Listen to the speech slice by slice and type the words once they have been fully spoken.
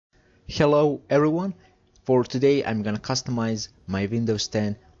Hello everyone, for today I'm gonna customize my Windows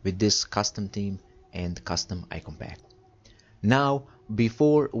 10 with this custom theme and custom icon pack. Now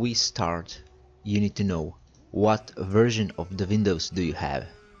before we start, you need to know what version of the Windows do you have.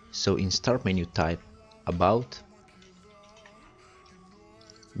 So in start menu type about,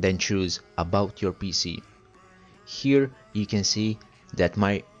 then choose about your PC. Here you can see that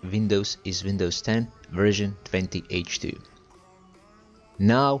my Windows is Windows 10 version 20H2.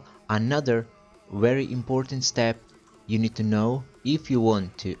 Now another very important step you need to know: if you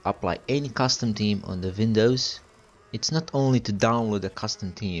want to apply any custom theme on the Windows, it's not only to download a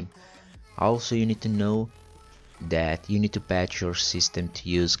custom theme, also you need to know that you need to patch your system to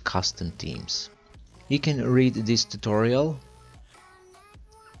use custom themes. You can read this tutorial,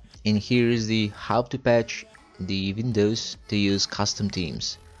 and here is the how to patch the Windows to use custom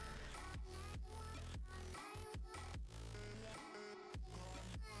themes.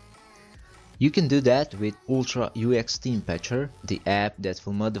 You can do that with UltraUxTheme Patcher, the app that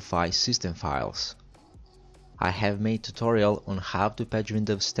will modify system files. I have made tutorial on how to patch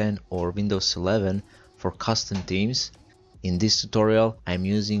Windows 10 or Windows 11 for custom themes. In this tutorial I'm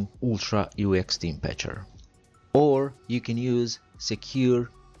using UltraUxTheme Patcher. Or you can use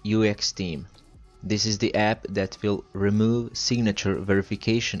Secure UxTheme. This is the app that will remove signature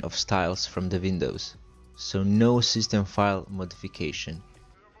verification of styles from the Windows, so no system file modification.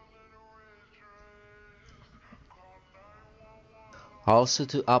 Also,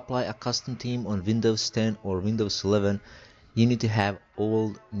 to apply a custom theme on Windows 10 or Windows 11, you need to have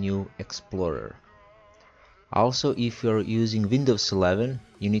OldNewExplorer. Also, if you're using Windows 11,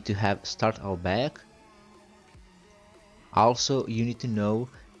 you need to have StartisBack. Also, you need to know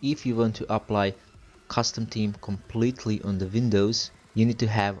if you want to apply custom theme completely on the Windows, you need to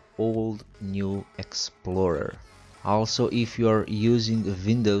have OldNewExplorer. Also, if you are using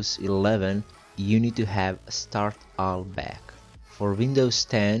Windows 11, you need to have StartisBack. For Windows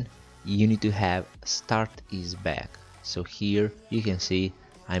 10, you need to have StartisBack. So here you can see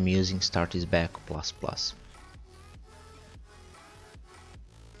I'm using StartisBack++.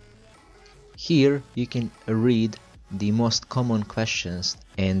 Here you can read the most common questions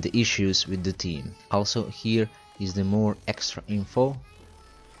and the issues with the theme. Also here is the more extra info.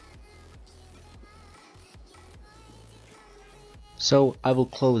 So I will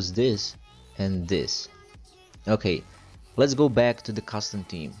close this and this. Okay, let's go back to the custom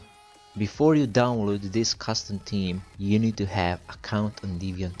theme. Before you download this custom theme, you need to have account on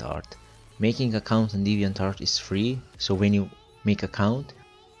DeviantArt. Making account on DeviantArt is free, so when you make account,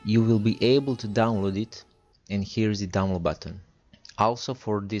 you will be able to download it, and here's the download button. Also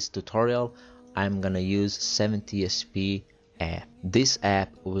for this tutorial, I'm gonna use 70sp app. This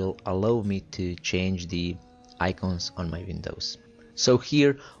app will allow me to change the icons on my Windows. So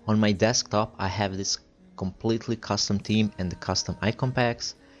here on my desktop, I have this completely custom theme and the custom icon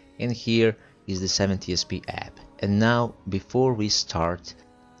packs, and here is the 70sp app. And now before we start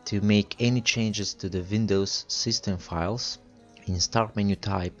to make any changes to the Windows system files, in start menu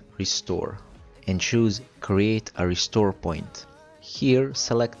type restore and choose create a restore point. Here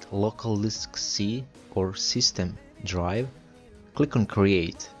select local disk C or system drive, click on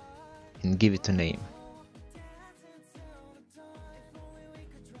create and give it a name.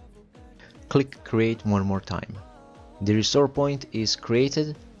 Click create one more time. The restore point is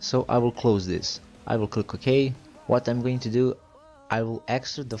created, so I will close this. I will click OK. What I'm going to do, I will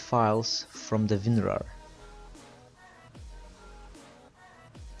extract the files from the WinRAR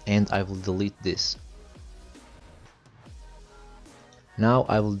and I will delete this. Now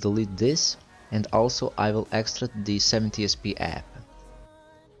I will delete this, and also I will extract the 70sp app.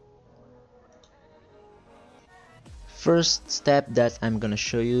 First step that I'm gonna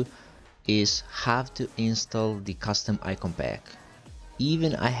show you is how to install the custom icon pack.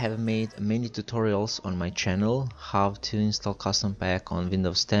 Even I have made many tutorials on my channel how to install custom pack on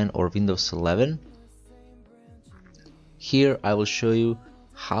Windows 10 or Windows 11. Here I will show you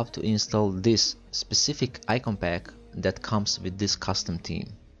how to install this specific icon pack that comes with this custom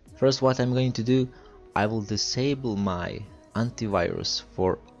theme. First, what I'm going to do, I will disable my antivirus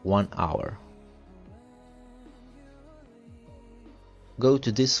for 1 hour. Go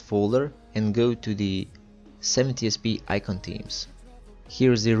to this folder and go to the 70sp icon themes.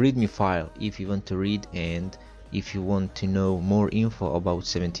 Here's the readme file if you want to read and if you want to know more info about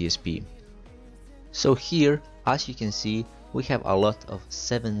 70sp. So here, as you can see, we have a lot of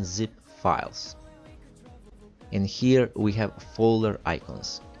 7-zip files, and here we have folder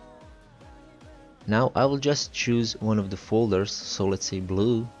icons. Now I will just choose one of the folders, so let's say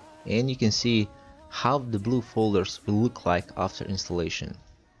blue, and you can see how the blue folders will look like after installation.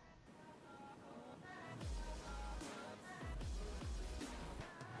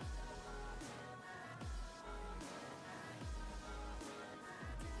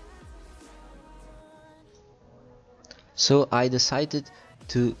 So I decided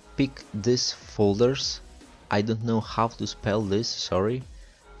to pick these folders. I don't know how to spell this, sorry.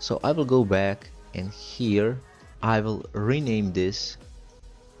 So I will go back, and here I will rename this,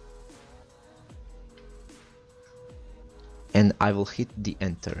 and I will hit the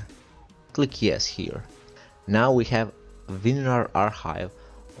enter. Click yes here. Now we have a WinRAR archive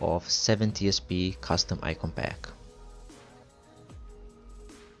of 7TSP custom icon pack.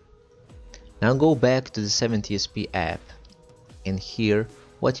 Now go back to the 7TSP app, and here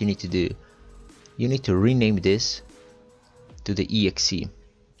what you need to do, you need to rename this to the exe.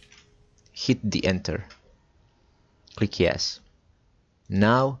 Hit the enter. Click yes.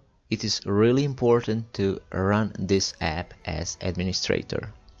 Now it is really important to run this app as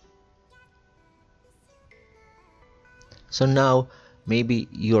administrator. So now maybe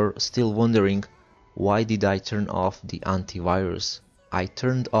you're still wondering, why did I turn off the antivirus? I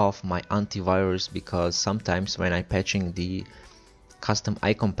turned off my antivirus because sometimes when I'm patching the custom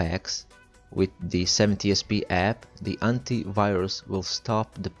icon packs with the 7TSP app, the antivirus will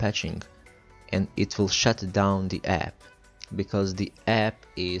stop the patching and it will shut down the app, because the app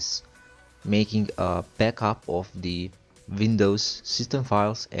is making a backup of the Windows system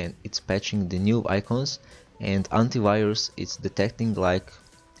files and it's patching the new icons, and antivirus is detecting like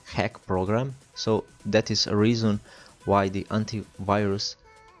hack program. So that is a reason why the antivirus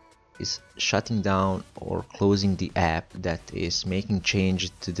is shutting down or closing the app that is making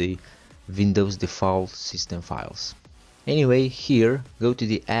change to the Windows default system files. Anyway, here go to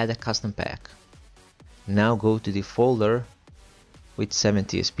the add a custom pack. Now go to the folder with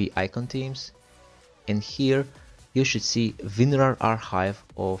 7TSP icon themes, and here you should see WinRAR archive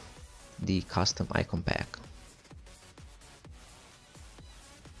of the custom icon pack.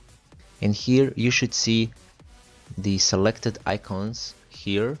 And here you should see the selected icons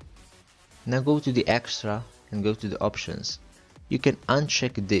here. Now go to the extra and go to the options. You can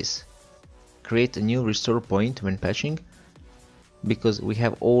uncheck this, create a new restore point when patching, because we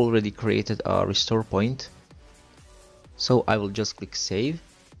have already created a restore point. So I will just click save.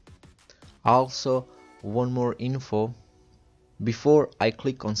 Also, one more info, before I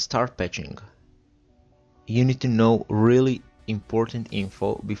click on start patching, you need to know really important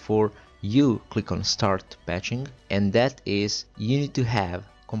info before you click on start patching, and that is you need to have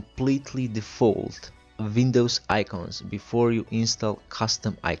completely default Windows icons before you install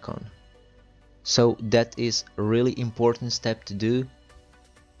custom icon. So that is a really important step to do.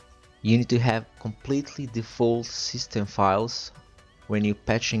 You need to have completely default system files when you're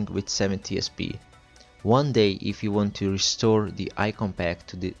patching with 7TSP. One day, if you want to restore the icon pack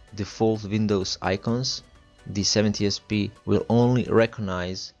to the default Windows icons, the 7TSP will only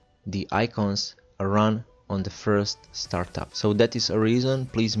recognize the icons run on the first startup. So that is a reason.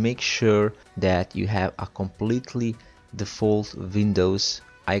 Please make sure that you have a completely default Windows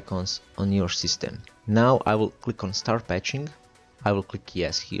icons on your system. Now I will click on start patching. I will click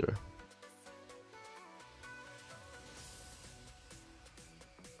yes here.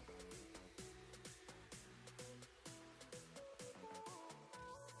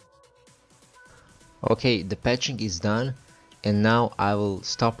 Okay, the patching is done, and now I will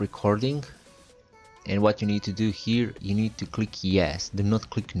stop recording. And what you need to do here, you need to click yes, do not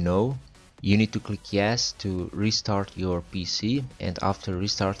click no. You need to click yes to restart your PC, and after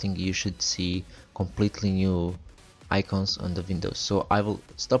restarting you should see completely new icons on the Windows. So I will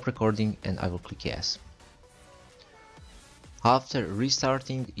stop recording and I will click yes. After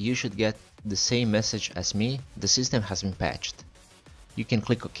restarting you should get the same message as me: the system has been patched. You can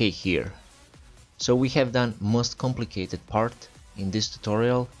click OK here. So we have done most complicated part in this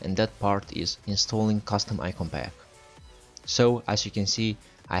tutorial, and that part is installing custom icon pack. So as you can see,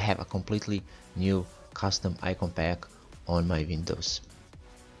 I have a completely new custom icon pack on my Windows.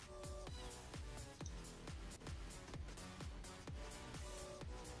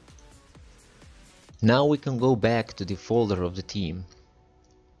 Now we can go back to the folder of the theme.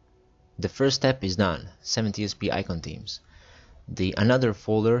 The first step is done, 7TSP icon themes. The another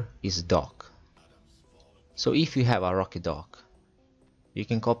folder is dock. So if you have a Rocky dock, you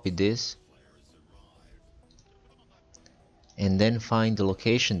can copy this and then find the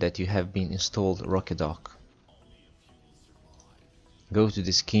location that you have been installed Rocky dock. Go to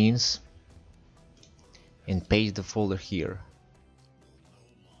the skins and paste the folder here.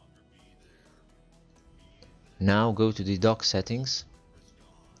 Now go to the dock settings,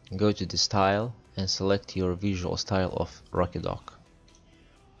 go to the style and select your visual style of Rocky dock.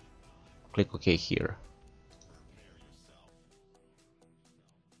 Click OK here.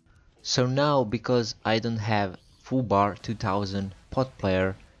 So now, because I don't have foobar 2000 pod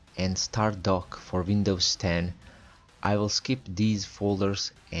player and start dock for Windows 10, I will skip these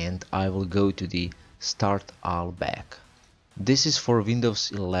folders and I will go to the StartisBack. This is for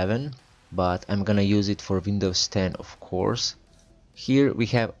Windows 11, but I'm gonna use it for Windows 10, of course. Here we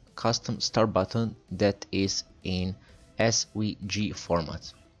have custom start button that is in SVG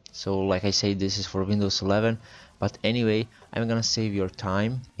format. So like I say, this is for Windows 11, but anyway, I'm gonna save your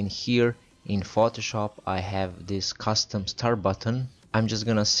time. In here in Photoshop I have this custom start button. I'm just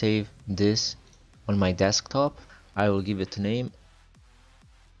gonna save this on my desktop. I will give it a name.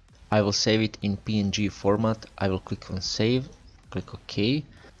 I will save it in PNG format. I will click on save, click OK.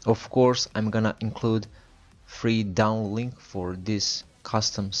 Of course, I'm gonna include free download link for this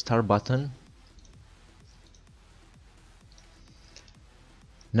custom start button.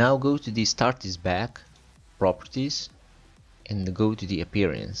 Now go to the StartisBack properties and go to the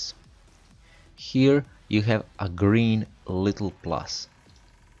appearance. Here you have a green little plus.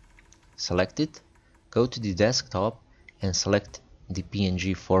 Select it, go to the desktop and select the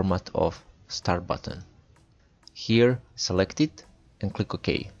PNG format of start button. Here select it and click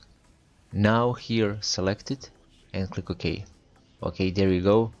OK. Now here select it and click OK. Okay, there you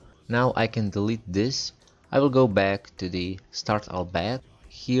go. Now I can delete this. I will go back to the StartisBack.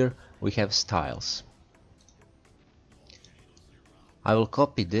 Here we have styles. I will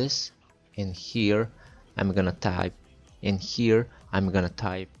copy this and here I'm gonna type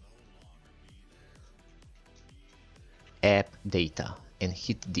app data and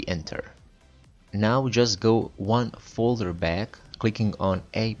hit the enter. Now just go one folder back, clicking on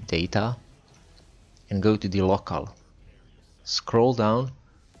app data and go to the local. Scroll down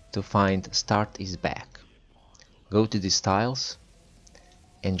to find StartisBack. Go to the styles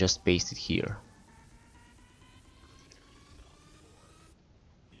and just paste it here.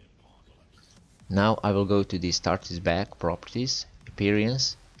 Now I will go to the StartisBack properties,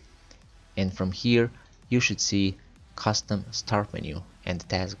 appearance, and from here you should see custom start menu and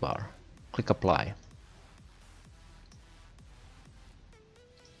taskbar. Click apply.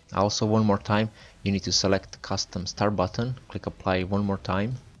 Also, one more time, you need to select custom start button, click apply one more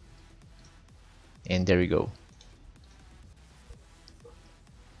time, and there you go.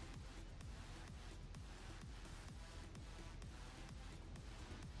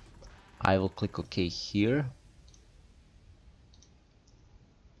 I will click OK here.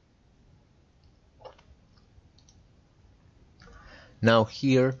 Now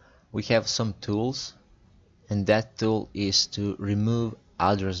here we have some tools, and that tool is to remove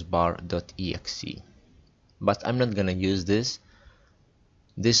Addressbar.exe. But I'm not gonna use this.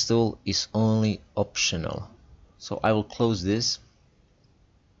 This tool is only optional. So I will close this.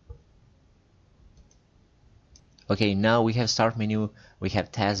 Okay, now we have start menu, we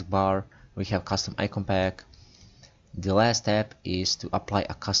have taskbar, we have custom icon pack. The last step is to apply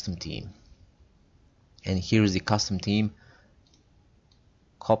a custom theme. And here is the custom theme.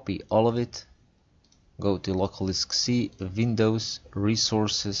 Copy all of it, go to local disk C, Windows,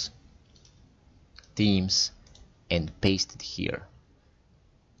 Resources, Themes, and paste it here.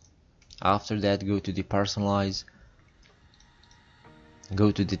 After that, go to the Personalize, go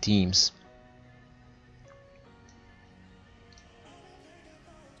to the Themes,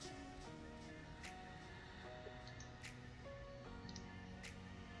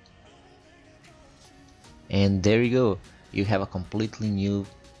 and there you go. You have a completely new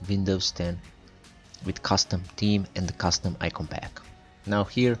Windows 10 with custom theme and the custom icon pack. Now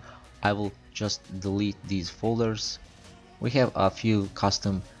here I will just delete these folders. We have a few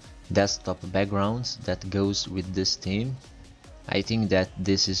custom desktop backgrounds that goes with this theme. I think that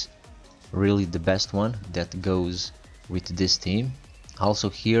this is really the best one that goes with this theme. Also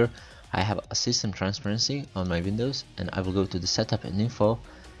here I have a system transparency on my Windows, and I will go to the setup and info.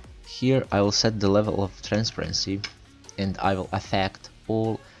 Here I will set the level of transparency and I will affect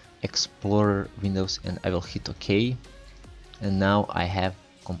all Explorer windows and I will hit OK, and now I have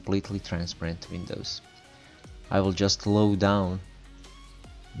completely transparent windows. I will just low down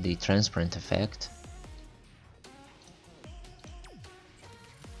the transparent effect.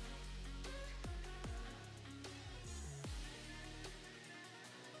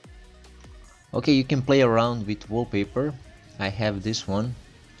 Okay, you can play around with wallpaper. I have this one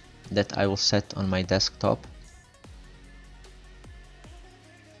that I will set on my desktop.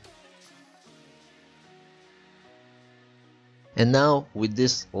 And now with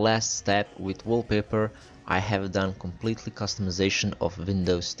this last step with wallpaper, I have done completely customization of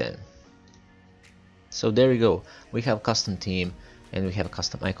Windows 10. So there you go, we have custom theme and we have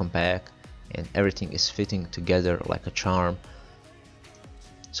custom icon pack and everything is fitting together like a charm.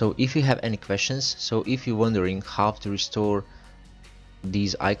 So if you have any questions, if you're wondering how to restore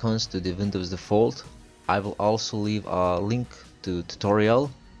these icons to the Windows default, I will also leave a link to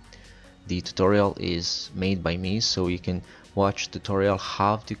tutorial. The tutorial is made by me, so you can watch tutorial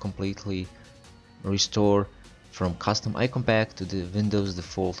how to completely restore from custom icon pack to the Windows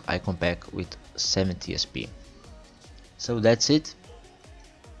default icon pack with 7TSP. So that's it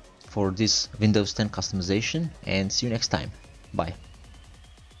for this Windows 10 customization, and see you next time. Bye.